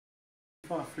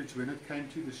105 fridge, when it came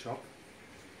to the shop,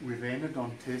 we ran it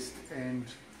on test and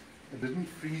it didn't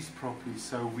freeze properly,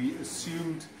 so we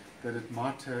assumed that it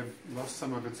might have lost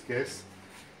some of its gas.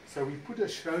 So we put a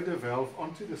Schroeder valve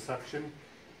onto the suction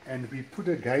and we put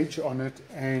a gauge on it,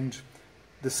 and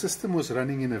the system was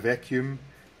running in a vacuum,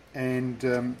 and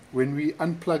when we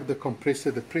unplug the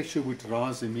compressor, the pressure would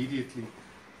rise immediately,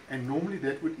 and normally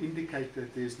that would indicate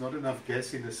that there's not enough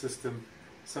gas in the system.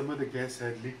 Some of the gas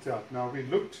had leaked out. Now we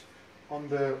looked on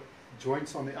the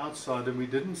joints on the outside and we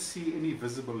didn't see any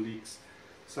visible leaks,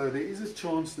 so there is a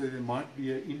chance that there might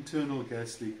be an internal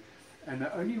gas leak. And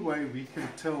the only way we can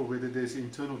tell whether there's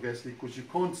internal gas leak, because you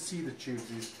can't see the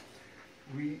tubes, is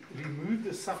we remove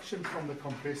the suction from the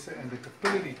compressor and the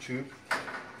capillary tube.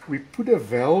 We put a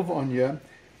valve on here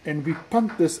and we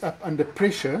pump this up under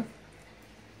pressure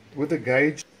with a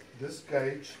gauge. This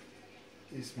gauge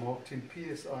is marked in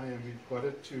PSI and we've got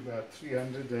it to about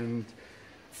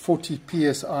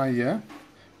 340 PSI here,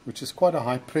 which is quite a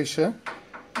high pressure.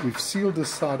 We've sealed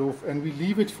this side off and we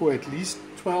leave it for at least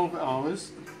 12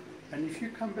 hours. And if you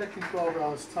come back in 12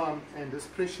 hours time and this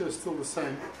pressure is still the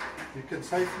same, you can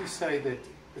safely say that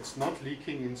it's not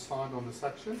leaking inside on the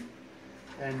suction.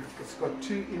 And it's got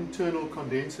two internal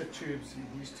condenser tubes,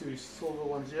 these two silver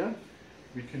ones here.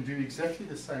 We can do exactly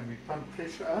the same. We pump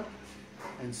pressure up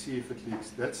and see if it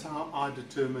leaks. That's how I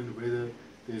determine whether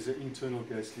there's an internal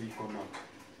gas leak or not.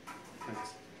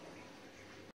 Thanks.